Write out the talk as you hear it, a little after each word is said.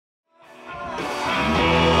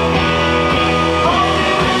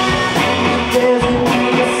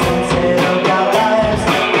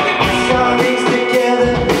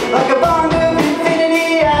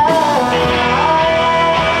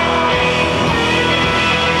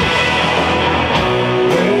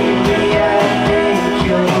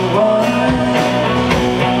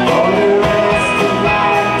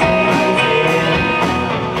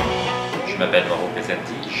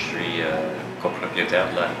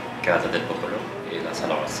Casa del Popolo et la salle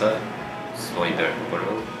lancé, avec del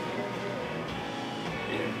Popolo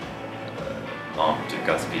et membre de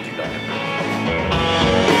Godspeed You.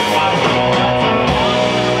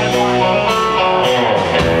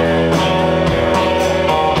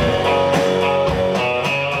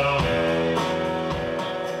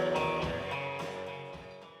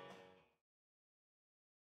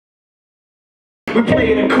 We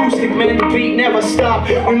play it acoustic, man, the beat never stop.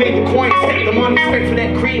 We made the coin, take the money, spend for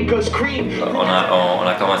that cream, cause cream. On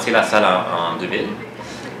a commencé la salle en 2000.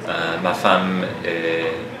 Ma femme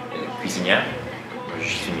est cuisinière, je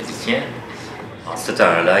suis musicien. En ce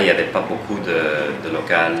temps-là, il n'y avait pas beaucoup de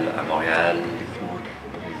locales à Montréal où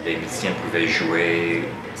les musiciens pouvaient jouer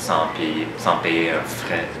sans payer un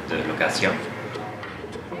frais de location,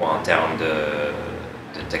 ou en termes de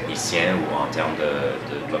technicien ou en termes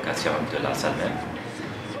de location de la salle même.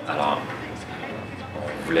 Alors,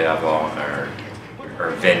 on voulait avoir un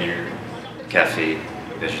venue, café,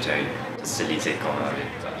 végétarien, stylisé qu'on avait.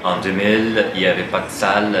 En 2000, il n'y avait pas de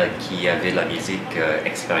salle qui avait la musique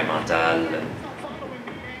expérimentale,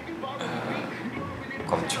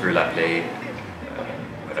 comme tu peux l'appeler,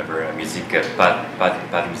 whatever, musique, pas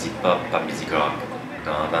de musique pop, pas de musique rock.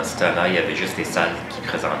 Dans ce temps-là, il y avait juste des salles qui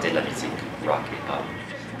présentaient la musique rock et pop.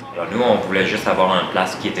 Alors nous, on voulait juste avoir une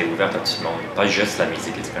place qui était ouverte à tout le monde, pas juste la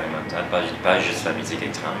musique expérimentale, pas juste la musique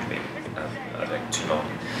étrange, mais avec tout le monde,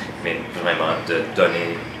 mais vraiment de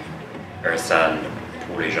donner une salle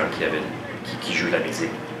pour les gens qui jouent la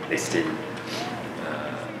musique, les styles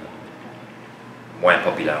moins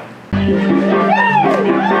populaires.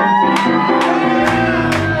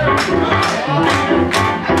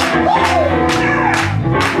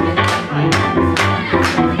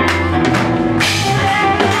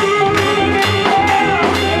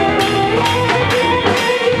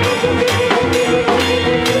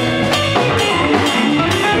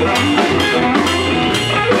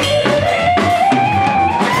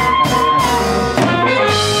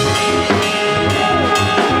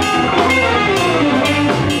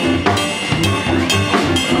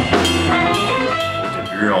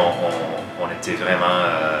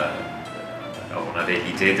 On avait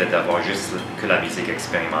l'idée d'avoir juste que la musique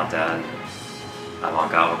expérimentale,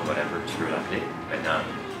 avant-garde, whatever tu veux l'appeler. Maintenant,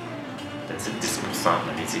 peut-être 10%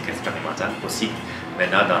 de la musique expérimentale aussi.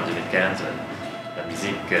 Maintenant, dans 2015, la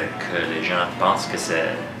musique que les gens pensent que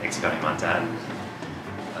c'est expérimental,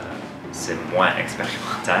 c'est moins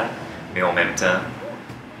expérimental, mais en même temps,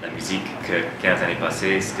 la musique que 15 années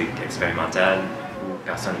passées, c'était expérimentale, où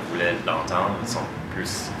personne ne voulait l'entendre, ils sont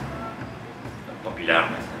plus populaires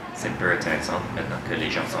maintenant. C'est un peu intéressant maintenant que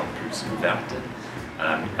les gens sont plus ouverts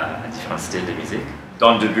à différents styles de musique.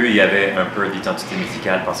 Dans le début, il y avait un peu d'identité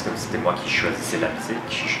musicale parce que c'était moi qui choisissais la musique,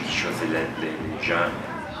 qui choisissais les gens,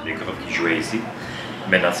 les groupes qui jouaient ici.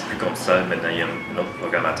 Maintenant, c'est plus comme ça. Maintenant, il y a un autre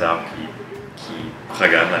programmateur qui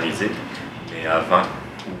programme la musique. Mais avant,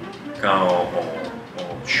 quand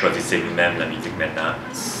on choisissait nous-mêmes la musique maintenant,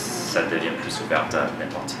 ça devient plus ouvert à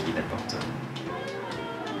n'importe qui, n'importe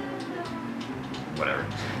whatever.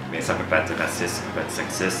 Mais ça peut pas être raciste, ça peut pas être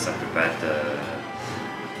sexiste, ça peut pas être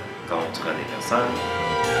contre les personnes.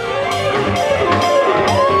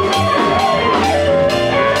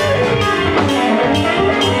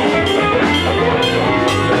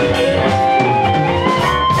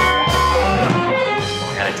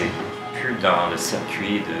 Montréal était plus dans le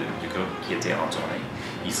circuit du groupe qui était en tournée.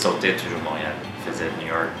 Il sautait toujours Montréal, il faisait New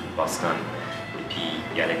York, Boston, et puis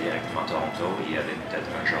il allait directement à Toronto, il y avait peut-être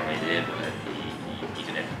un journée libre. Il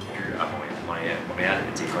venait plus à Montréal. Montréal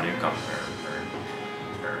était connu comme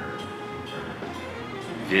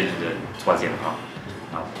une ville de troisième rang.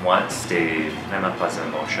 Alors, moi, c'était vraiment pas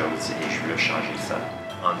une bonne chose et je voulais changer ça.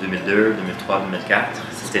 En 2002, 2003, 2004,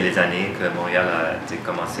 c'était les années que Montréal a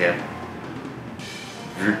commencé à être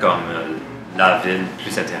vu comme la ville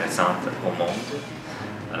plus intéressante au monde.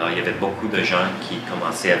 Alors, il y avait beaucoup de gens qui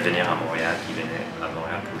commençaient à venir à Montréal, qui venaient à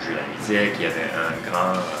Montréal pour jouer la musique. Il y avait un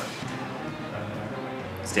grand...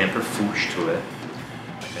 C'était un peu fou, je trouvais.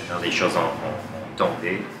 Maintenant, les choses ont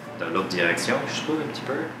tombé dans l'autre direction, je trouve, un petit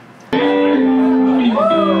peu.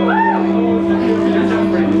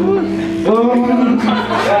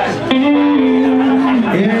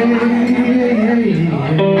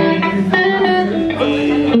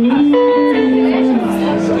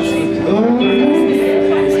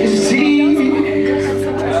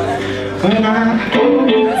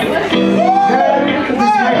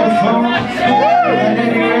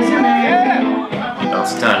 Dans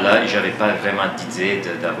ce temps-là, j'avais pas vraiment d'idée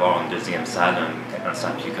d'avoir une deuxième salle, une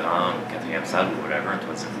salle plus grande, une quatrième salle ou whatever,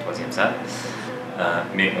 une troisième salle.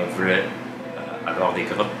 Mais on voulait avoir des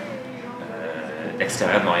groupes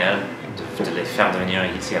l'extérieur de Montréal, de les faire venir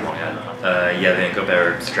ici à Montréal. Il y avait un groupe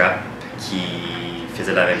Arab Strap qui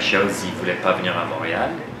faisait la même chose, il ne voulait pas venir à Montréal.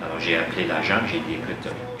 Alors j'ai appelé l'agent, j'ai dit écoute,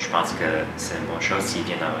 je pense que c'est une bonne chose s'ils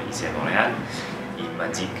viennent ici à Montréal. Il m'a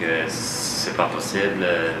dit que c'est pas possible,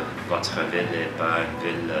 votre ville n'est pas une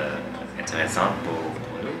ville intéressante pour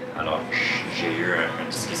nous. Alors j'ai eu une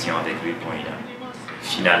discussion avec lui pour une heure.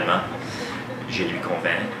 Finalement, je l'ai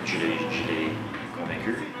convaincu.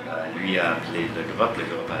 Lui a appelé le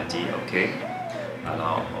groupe a dit OK.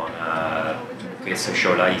 Alors on a fait ce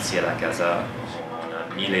show-là ici à la Casa, on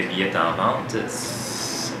a mis les billets en vente.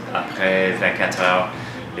 Après 24 heures,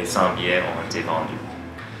 les 100 billets ont été vendus.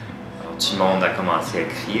 Alors, tout le monde a commencé à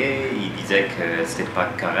crier, il disait que c'était pas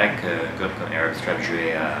correct qu'un groupe comme Arab Strap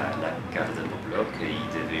jouait à la Casa del Popolo, qu'il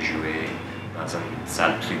devait jouer dans une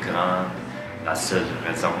salle plus grande. La seule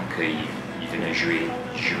raison qu'il venait jouer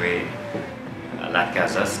à la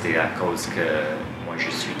Casa, c'était à cause que moi je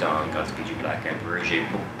suis dans Godspeed You Black Emperor. J'ai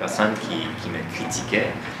beaucoup de personnes qui me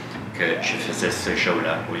critiquaient que je faisais ce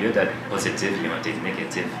show-là. Au lieu d'être positif, ils ont été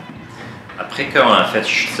négatifs. Après qu'on a fait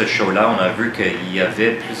ce show-là, on a vu qu'il y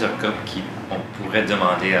avait plusieurs groupes qu'on pourrait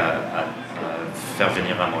demander à faire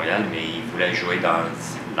venir à Montréal, mais ils voulaient jouer dans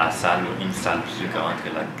la salle ou une salle plus grande que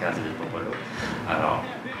la Casa del Popolo. Alors,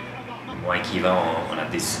 moi et Kiva, on a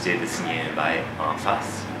décidé de signer un bail en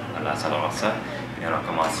face à la salle Rossa et on a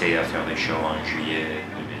commencé à faire des shows en juillet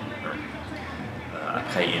 2001.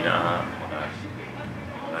 Après un an,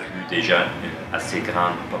 on a eu déjà une assez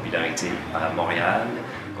grande popularité à Montréal,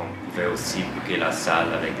 qu'on pouvait aussi booker la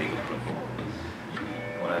salle avec des groupes locaux.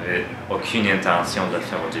 On n'avait aucune intention de le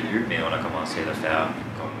faire au début, mais on a commencé à le faire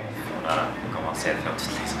comme on a commencé à faire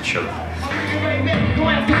toutes les autres choses.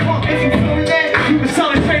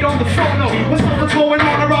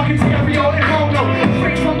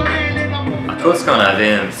 À cause qu'on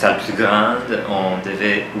avait une salle plus grande, on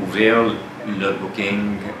devait ouvrir le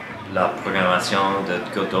booking, la programmation de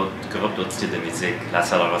groupes d'autres styles de musique. La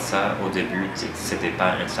salle Rossa, au début, c'était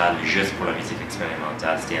pas une salle juste pour la musique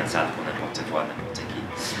expérimentale, c'était une salle pour n'importe quoi, n'importe qui.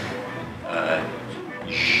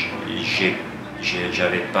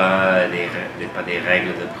 J'avais pas des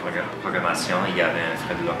règles de programmation, il y avait un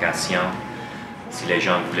frais de location. Si les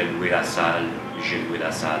gens voulaient louer la salle, j'ai loué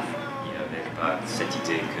la salle. Il n'y avait pas cette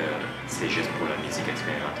idée que c'est juste pour la musique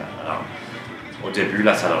expérimentale. Alors, au début,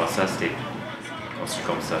 la salle Rossa, c'était conçu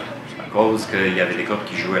comme ça. À cause qu'il y avait des groupes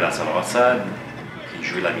qui jouaient à la salle Rossa, qui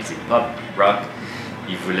jouaient la musique pop, rock,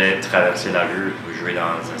 ils voulaient traverser la rue pour jouer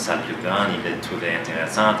dans une salle plus grande, ils les trouvaient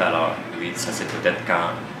intéressantes. Alors, oui, ça c'est peut-être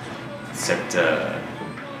quand cette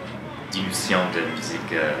dilution de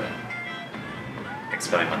musique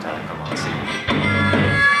expérimentale a commencé.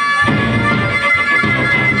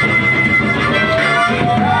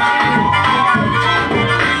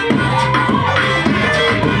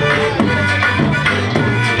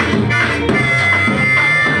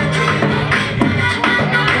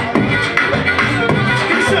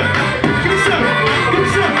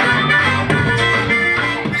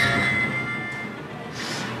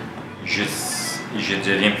 Je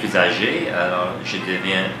deviens plus âgé, alors je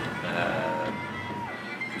deviens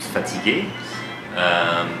plus fatigué.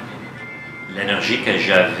 L'énergie que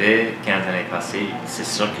j'avais 15 années passées, c'est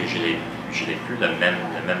sûr que je n'ai plus la même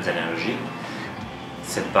énergie.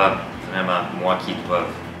 C'est pas vraiment moi qui dois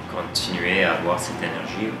continuer à avoir cette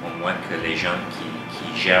énergie, au moins que les gens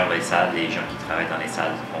qui gèrent les salles, les gens qui travaillent dans les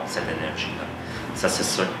salles ont cette énergie-là. Ça, c'est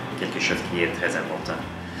sûr quelque chose qui est très important.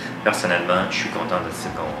 Personnellement, je suis content de ce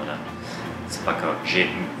qu'on a. C'est pas que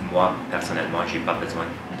moi, personnellement, j'ai pas besoin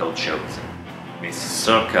d'autres choses. Mais c'est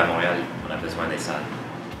sûr qu'à Montréal, on a besoin des salles.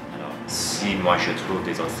 Alors, si moi je trouve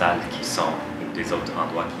des autres salles qui sont, ou des autres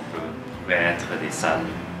endroits qui pourraient être des salles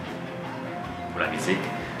pour la musique,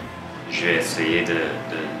 je vais essayer de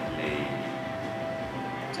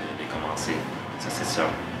les commencer. Ça, c'est sûr.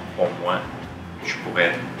 Au moins, je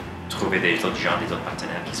pourrais trouver des autres gens, des autres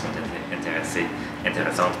partenaires qui sont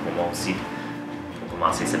intéressantes pour moi aussi.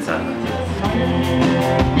 Commencer cette salle.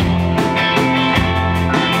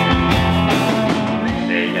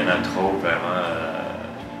 Mais il y en a trop, vraiment.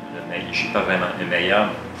 Je ne suis pas vraiment le meilleur.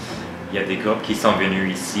 Il y a des groupes qui sont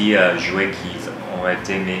venus ici jouer, qui ont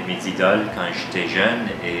été mes idoles quand j'étais jeune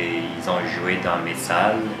et ils ont joué dans mes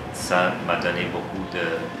salles. Ça m'a donné beaucoup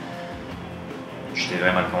de... J'étais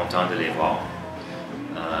vraiment content de les voir.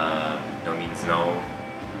 No Means No,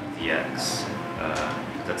 VX,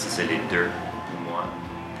 peut-être que c'est les deux. Moi,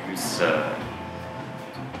 plus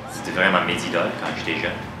c'était vraiment mes idoles quand j'étais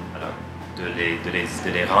jeune. Alors,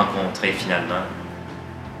 de les rencontrer finalement,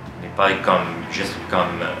 mais pas juste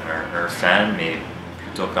comme un fan, mais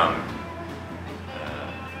plutôt comme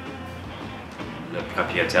le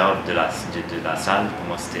propriétaire de la salle, pour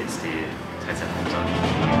moi, c'était très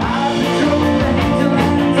important.